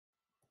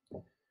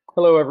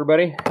Hello,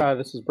 everybody.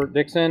 This is Bert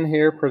Dixon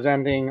here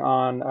presenting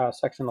on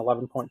section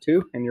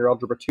 11.2 in your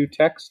Algebra 2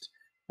 text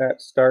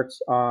that starts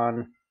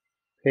on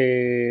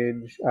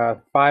page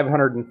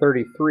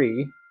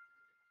 533.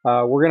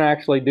 We're going to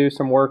actually do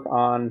some work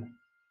on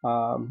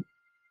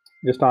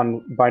just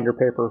on binder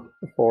paper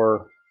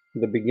for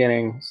the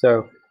beginning.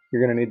 So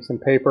you're going to need some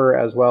paper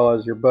as well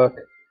as your book.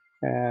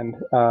 And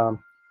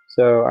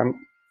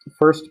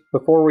first,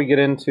 before we get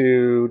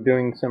into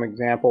doing some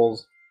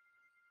examples,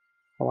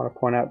 I want to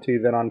point out to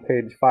you that on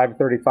page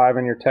 535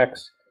 in your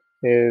text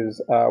is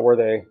where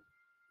they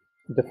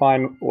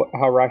define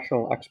how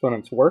rational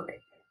exponents work.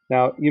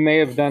 Now, you may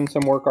have done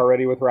some work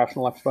already with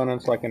rational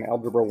exponents, like in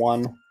Algebra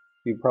 1.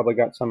 You've probably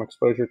got some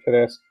exposure to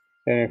this.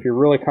 And if you're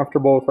really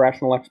comfortable with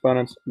rational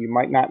exponents, you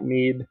might not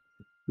need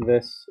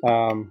this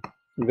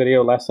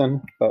video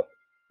lesson, but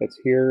it's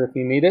here if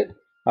you need it.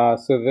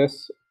 So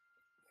this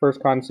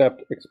first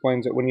concept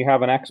explains that when you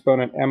have an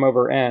exponent m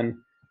over n,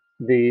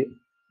 the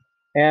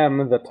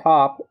m, the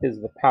top, is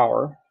the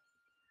power,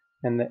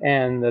 and the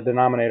n, the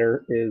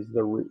denominator, is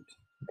the root.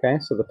 Okay,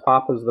 so the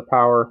top is the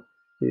power,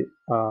 the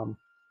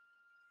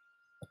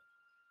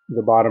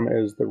bottom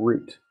is the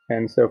root.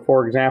 And so,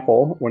 for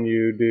example, when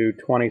you do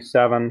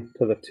 27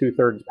 to the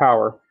 2/3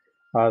 power,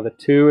 the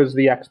 2 is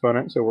the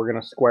exponent, so we're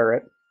going to square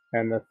it,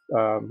 and the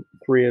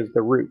 3 is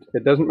the root.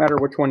 It doesn't matter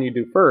which one you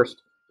do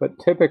first, but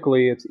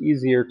typically it's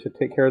easier to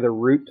take care of the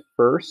root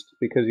first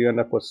because you end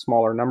up with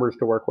smaller numbers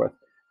to work with.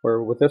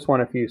 Where with this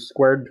one, if you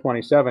squared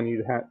 27,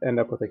 you'd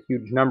end up with a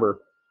huge number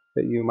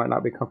that you might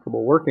not be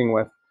comfortable working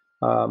with.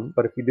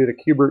 But if you do the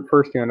cube root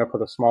first, you end up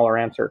with a smaller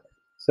answer.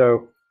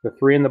 So the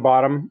 3 in the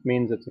bottom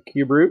means it's a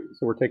cube root.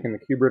 So we're taking the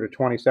cube root of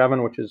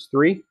 27, which is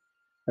 3,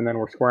 and then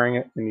we're squaring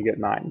it, and you get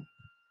 9.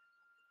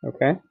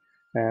 Okay?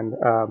 And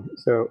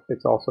so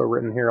it's also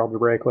written here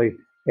algebraically,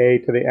 a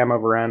to the m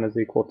over n is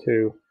equal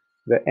to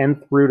the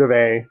nth root of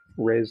a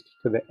raised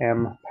to the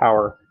m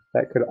power.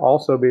 That could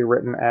also be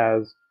written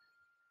as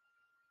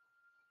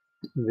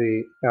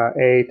the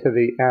a to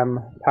the m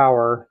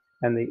power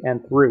and the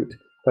nth root.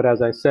 But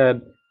as I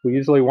said, we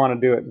usually want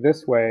to do it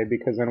this way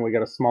because then we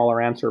get a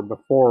smaller answer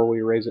before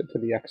we raise it to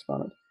the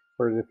exponent.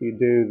 Whereas if you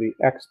do the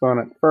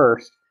exponent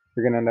first,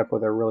 you're going to end up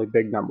with a really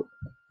big number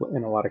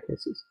in a lot of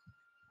cases.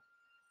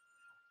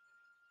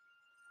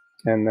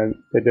 And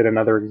then they did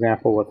another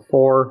example with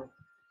 4.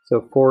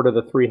 So 4 to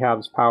the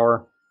 3/2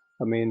 power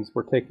means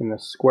we're taking the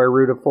square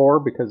root of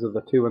 4 because of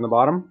the 2 in the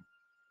bottom,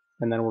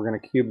 and then we're going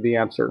to cube the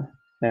answer.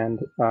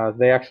 And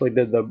they actually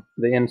did the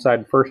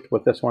inside first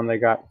with this one. They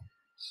got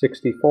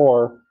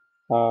 64.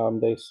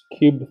 They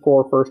cubed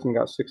 4 first and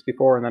got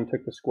 64, and then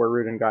took the square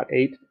root and got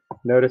 8.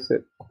 Notice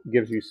it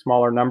gives you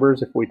smaller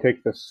numbers. If we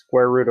take the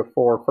square root of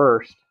 4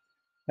 first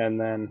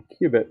and then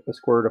cube it, the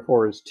square root of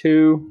 4 is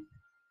 2,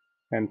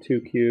 and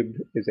 2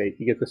 cubed is 8.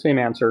 You get the same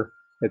answer.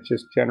 It's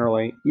just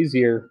generally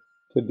easier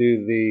to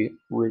do the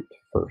root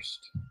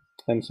first.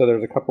 And so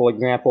there's a couple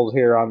examples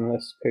here on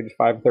this page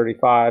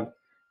 535.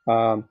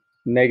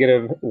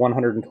 Negative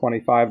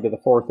 125 to the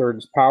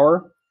 4/3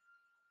 power.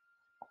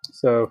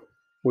 So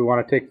we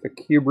want to take the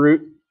cube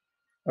root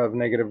of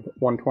negative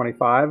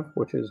 125,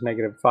 which is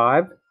negative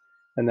 5,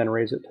 and then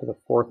raise it to the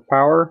 4th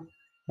power,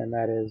 and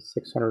that is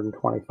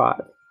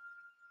 625.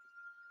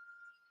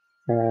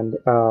 And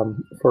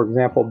for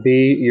example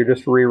B, you're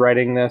just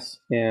rewriting this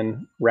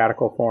in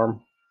radical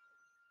form.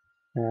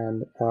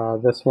 And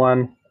this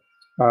one,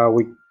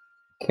 we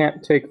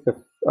can't take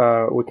the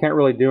we can't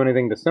really do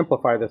anything to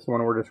simplify this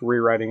one. We're just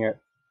rewriting it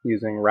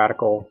using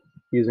rational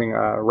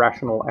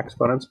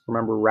exponents.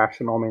 Remember,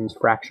 rational means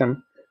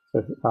fraction.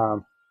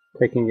 So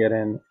taking it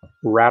in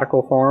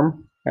radical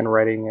form and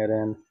writing it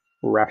in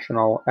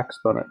rational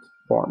exponent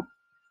form.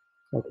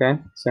 Okay,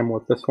 same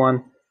with this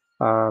one.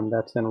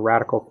 That's in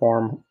radical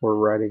form. We're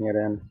writing it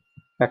in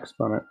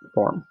exponent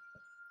form.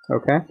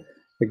 Okay,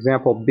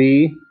 example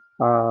B.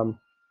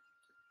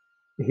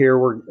 Here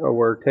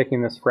we're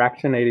taking this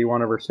fraction,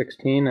 81 over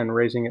 16, and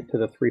raising it to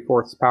the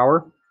 3/4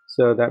 power.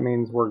 So that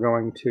means we're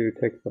going to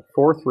take the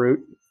 4th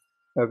root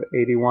of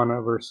 81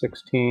 over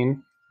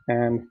 16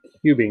 and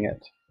cubing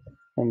it.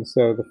 And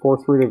so the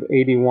 4th root of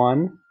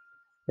 81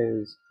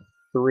 is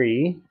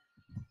 3,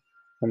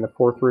 and the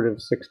 4th root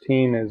of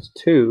 16 is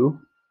 2.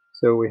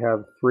 So we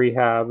have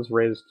 3/2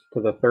 raised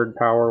to the 3rd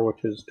power,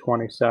 which is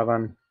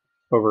 27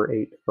 over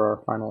 8 for our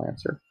final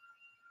answer.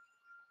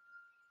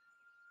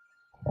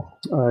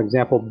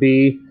 Example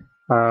B,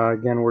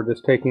 again, we're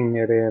just taking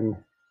it in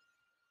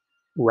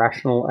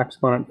rational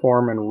exponent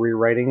form and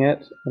rewriting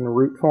it in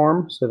root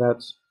form. So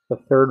that's the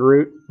 3rd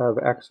root of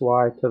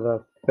xy to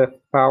the 5th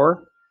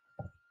power,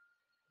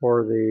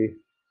 or the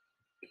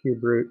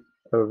cube root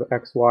of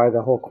xy,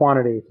 the whole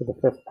quantity, to the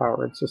 5th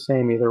power. It's the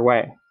same either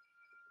way.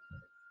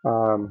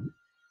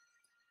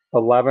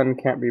 11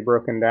 can't be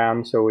broken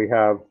down, so we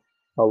have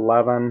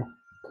 11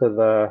 to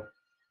the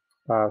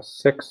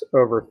 6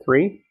 over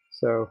 3.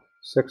 So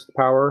 6th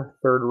power,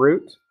 3rd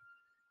root,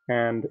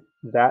 and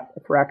that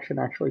fraction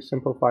actually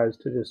simplifies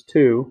to just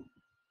 2,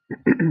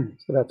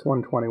 so that's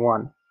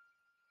 121.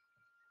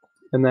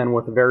 And then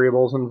with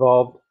variables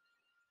involved,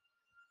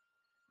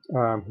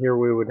 Here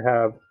we would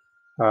have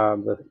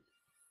the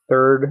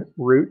third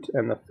root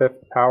and the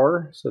fifth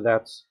power, so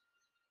that's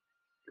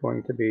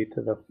going to be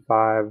to the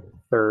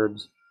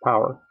 5/3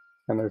 power,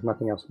 and there's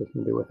nothing else we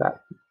can do with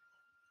that.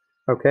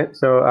 Okay,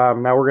 so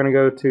now we're going to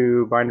go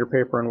to binder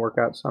paper and work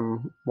out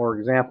some more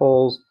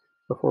examples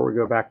before we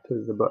go back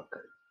to the book.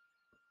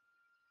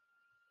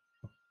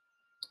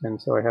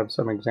 And so I have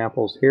some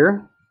examples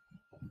here.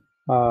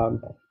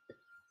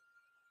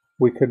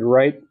 We could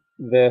write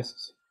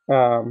this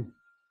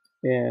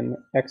in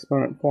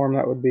exponent form.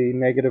 That would be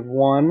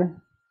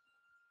 -1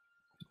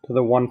 to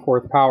the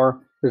 1/4 power.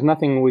 There's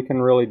nothing we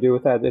can really do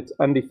with that. It's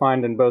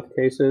undefined in both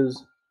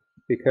cases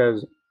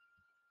because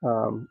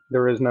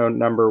there is no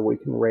number we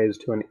can raise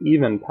to an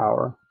even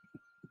power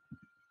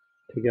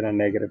to get a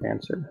negative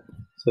answer.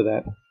 So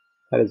that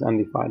is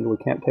undefined. We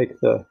can't take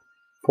the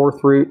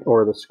 4th root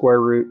or the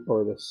square root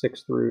or the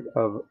 6th root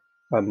of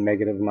a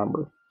negative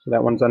number. So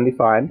that one's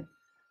undefined.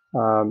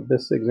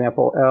 This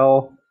example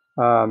L,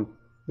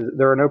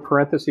 there are no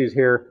parentheses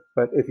here,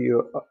 but if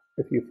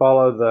you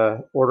follow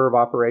the order of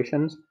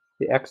operations,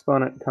 the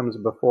exponent comes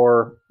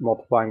before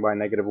multiplying by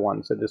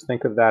 -1. So just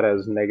think of that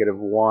as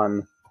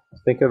 -1.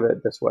 Think of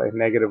it this way: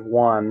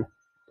 -1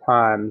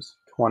 times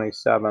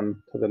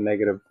 27 to the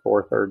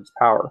 -4/3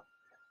 power.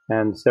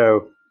 And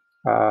so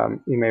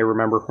you may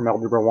remember from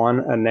Algebra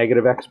 1, a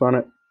negative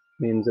exponent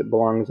means it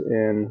belongs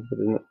in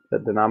the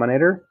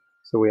denominator.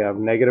 So we have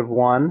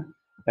 -1,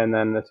 and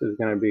then this is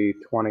going to be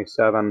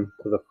 27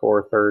 to the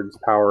 4/3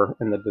 power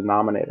in the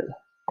denominator.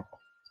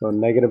 So a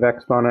negative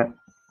exponent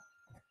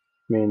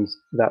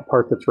means that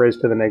part that's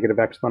raised to the negative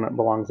exponent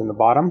belongs in the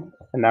bottom.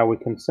 And now we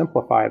can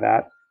simplify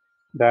that.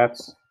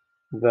 That's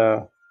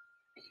the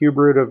cube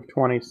root of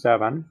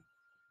 27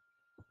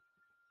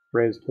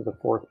 raised to the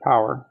 4th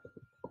power.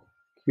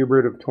 Cube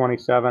root of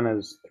 27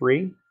 is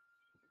 3.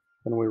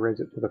 When we raise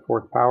it to the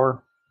 4th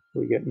power,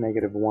 we get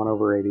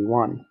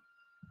 -1/81.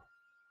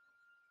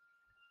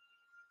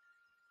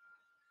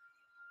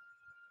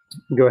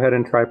 Go ahead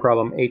and try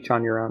problem H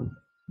on your own.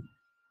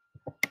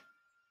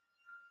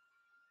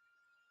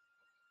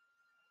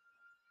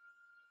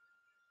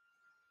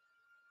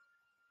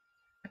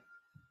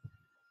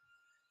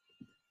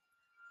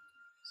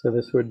 So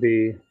this would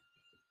be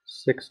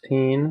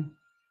 16.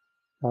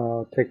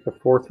 Take the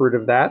 4th root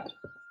of that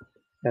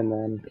and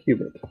then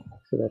cube it.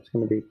 So that's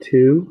going to be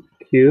 2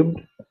 cubed,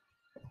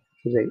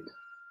 which is 8.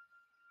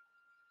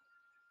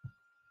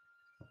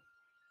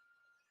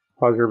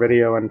 Pause your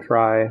video and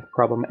try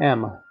problem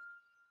M.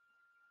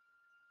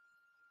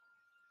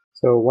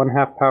 So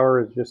 1/2 power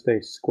is just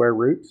a square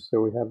root.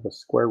 So we have the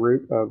square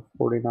root of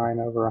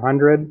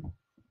 49/100.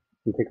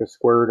 You take the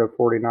square root of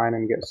 49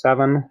 and get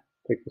 7.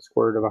 Take the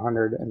square root of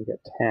 100 and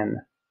get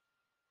 10.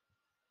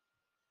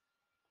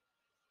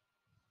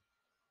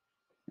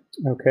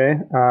 Okay,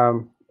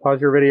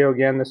 pause your video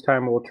again. This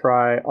time we'll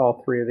try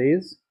all 3 of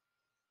these.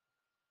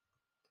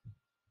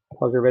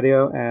 Pause your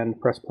video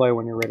and press play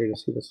when you're ready to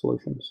see the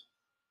solutions.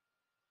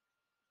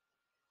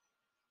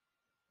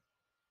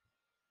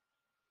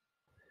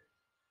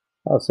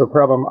 So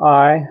problem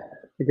I,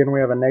 again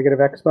we have a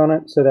negative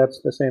exponent, so that's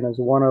the same as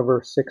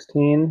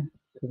 1/16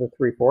 to the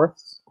 3/4.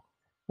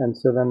 And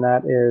so then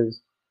that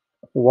is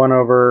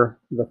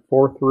 1/the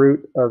 4th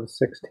root of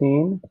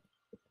 16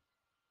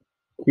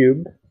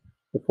 cubed.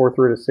 The 4th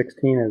root of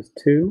 16 is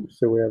 2,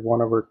 so we have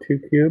 1/2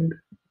 cubed,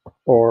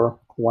 or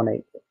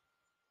 1/8.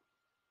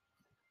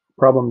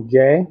 Problem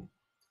J,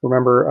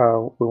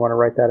 remember we want to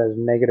write that as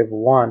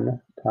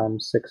 -1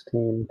 times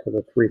 16 to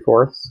the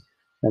 3/4.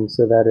 And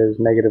so that is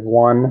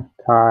 -1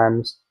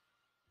 times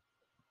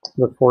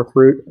the 4th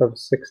root of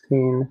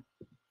 16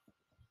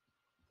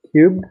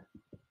 cubed,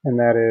 and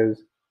that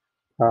is,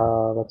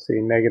 let's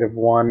see,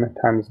 -1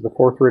 times the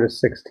 4th root of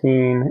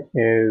 16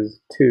 is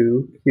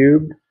 2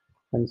 cubed,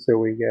 and so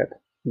we get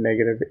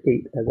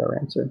 -8 as our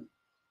answer.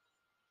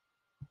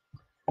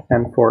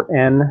 And for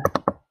N,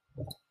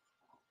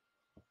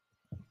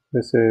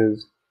 this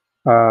is,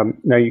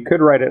 now you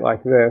could write it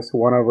like this: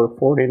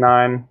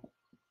 1/49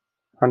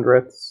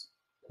 hundredths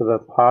to the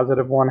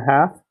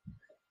 +1/2,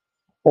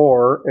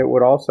 or it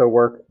would also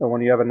work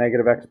when you have a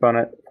negative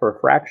exponent for a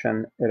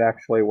fraction. It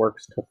actually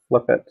works to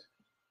flip it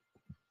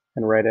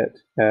and write it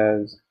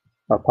as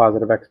a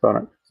positive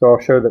exponent. So I'll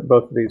show that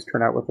both of these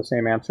turn out with the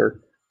same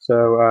answer.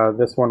 So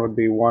this one would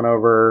be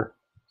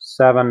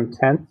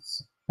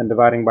 1/7/10, and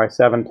dividing by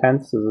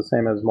 7/10 is the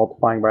same as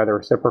multiplying by the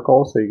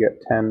reciprocal, so you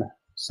get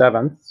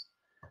 10/7.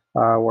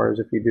 Whereas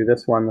if you do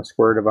this one, the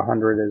square root of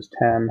 100 is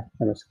 10,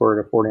 and the square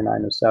root of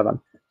 49 is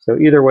 7. So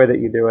either way that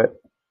you do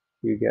it,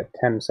 you get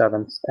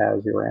 10/7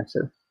 as your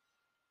answer.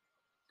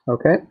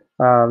 Okay,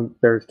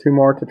 there's 2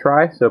 more to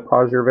try, so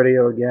pause your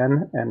video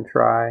again and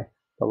try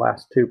the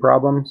last 2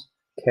 problems,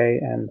 K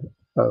and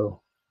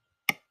O.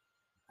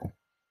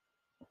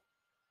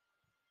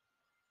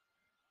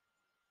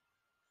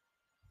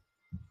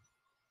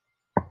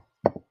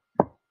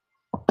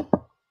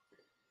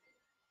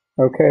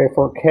 Okay,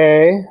 for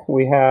K,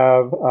 we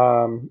have,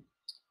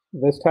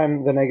 this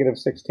time the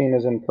 -16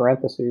 is in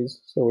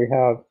parentheses, so we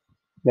have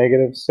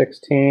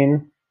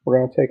 -16 we're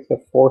going to take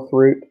the fourth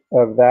root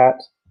of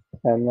that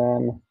and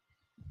then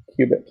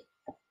cube it.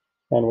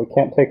 And we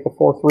can't take the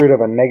fourth root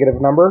of a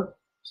negative number,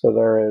 so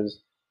there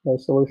is no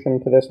solution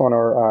to this one,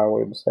 or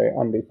we would say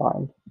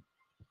undefined.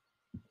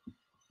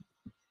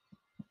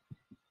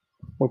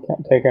 We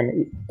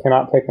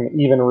cannot take an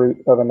even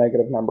root of a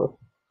negative number.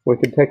 We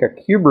could take a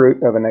cube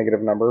root of a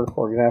negative number.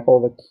 For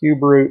example, the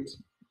cube root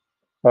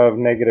of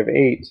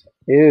 -8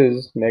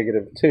 is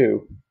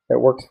 -2. It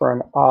works for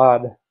an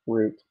odd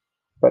root,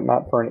 but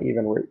not for an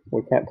even root.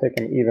 We can't take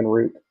an even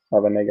root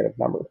of a negative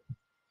number.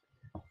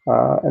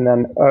 And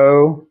then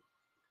O,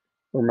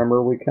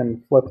 remember we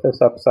can flip this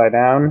upside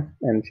down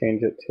and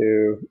change it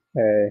to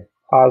a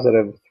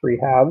positive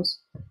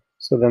 3/2.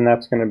 So then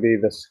that's going to be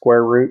the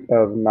square root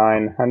of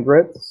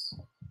 9/100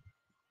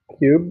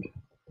 cubed.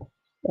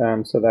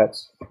 And so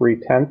that's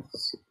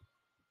 3/10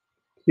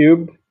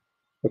 cubed,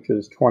 which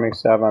is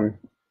 27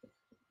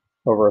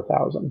 over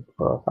 1,000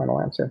 for our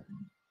final answer.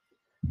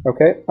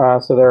 Okay,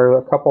 so there are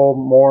a couple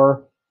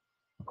more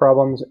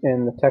problems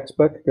in the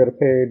textbook. Go to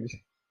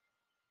page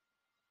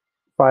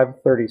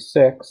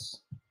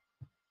 536.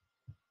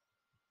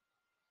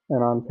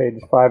 And on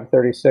page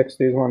 536,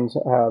 these ones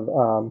have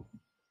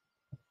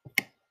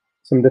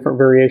some different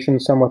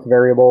variations, some with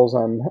variables,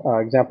 and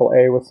example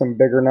A with some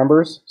bigger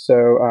numbers.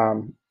 So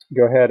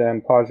go ahead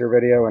and pause your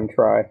video and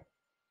try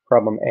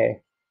problem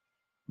A.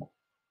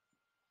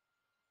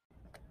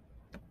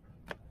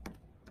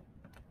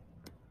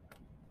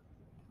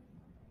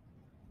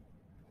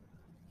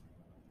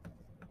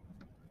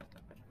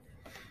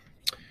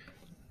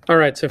 All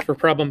right, so for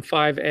problem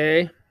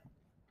 5A,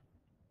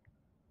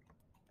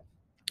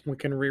 we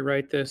can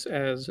rewrite this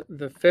as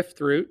the fifth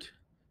root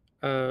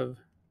of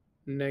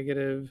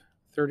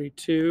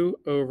 -32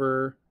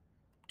 over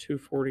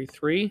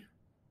 243,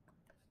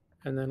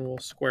 and then we'll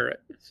square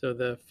it. So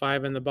the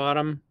 5 in the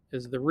bottom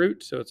is the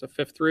root, so it's a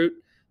fifth root.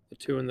 The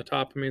 2 in the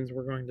top means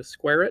we're going to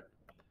square it.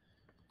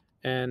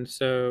 And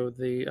so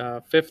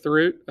the fifth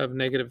root of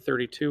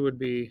 -32 would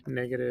be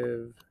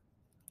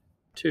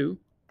 -2.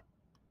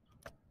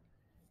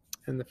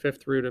 And the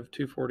fifth root of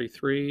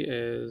 243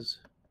 is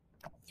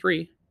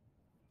 3.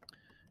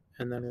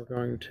 And then we're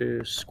going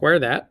to square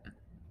that.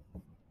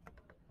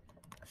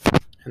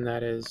 And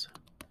that is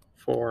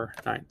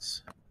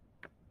 4/9.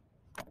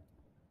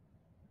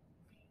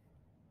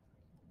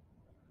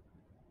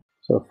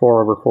 So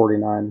 4 over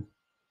 49.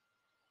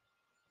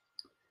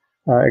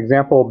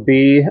 Example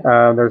B,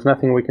 there's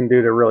nothing we can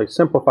do to really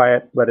simplify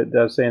it, but it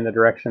does say in the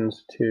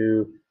directions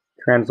to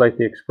translate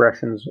the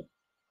expressions,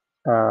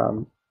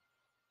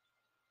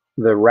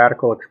 the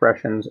radical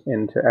expressions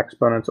into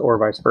exponents or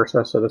vice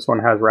versa. So this one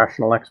has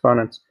rational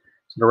exponents.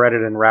 So to write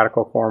it in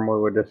radical form, we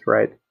would just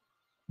write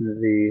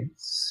the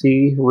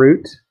c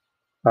root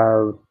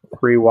of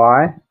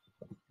 3y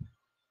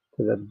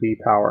to the b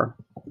power.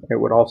 It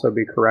would also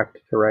be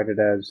correct to write it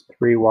as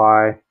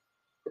 3y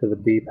to the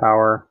b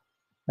power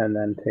and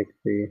then take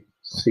the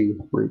c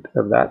root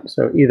of that.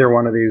 So either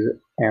one of these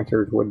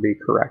answers would be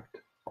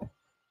correct.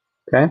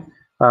 Okay,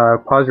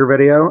 pause your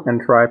video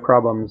and try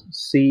problems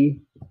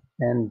C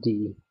and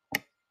D.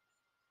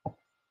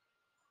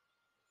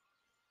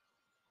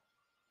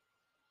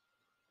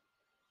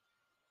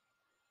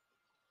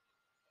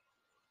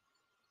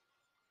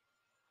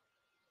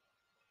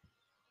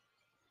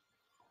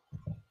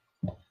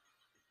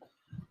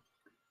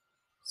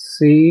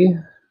 C,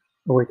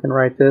 we can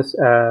write this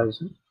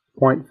as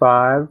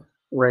 0.5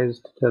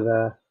 raised to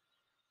the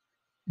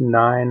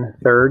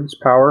 9/3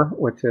 power,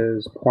 which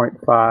is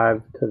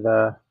 0.5 to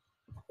the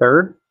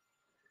third,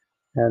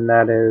 and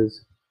that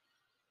is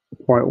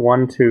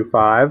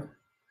 0.125.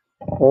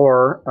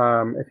 Or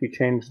if you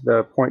change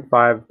the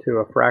 0.5 to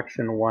a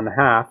fraction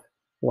 1/2,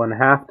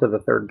 1/2 to the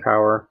third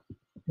power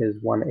is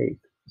 1/8.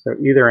 So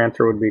either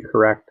answer would be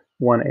correct.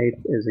 1/8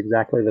 is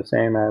exactly the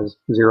same as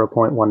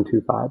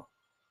 0.125.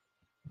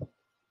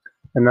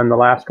 And then the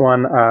last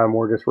one,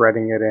 we're just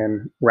writing it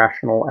in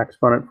rational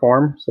exponent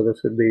form. So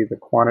this would be the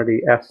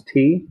quantity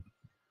st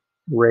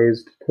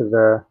raised to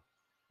the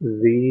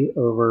v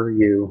over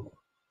u.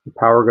 The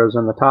power goes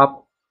in the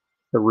top,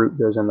 the root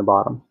goes in the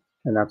bottom,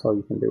 and that's all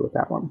you can do with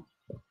that one.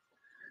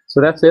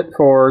 So that's it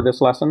for this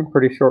lesson,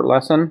 pretty short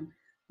lesson.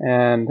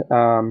 And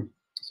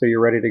so you're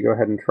ready to go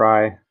ahead and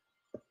try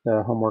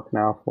the homework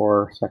now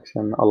for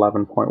section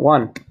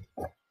 11.1.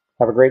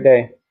 Have a great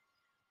day.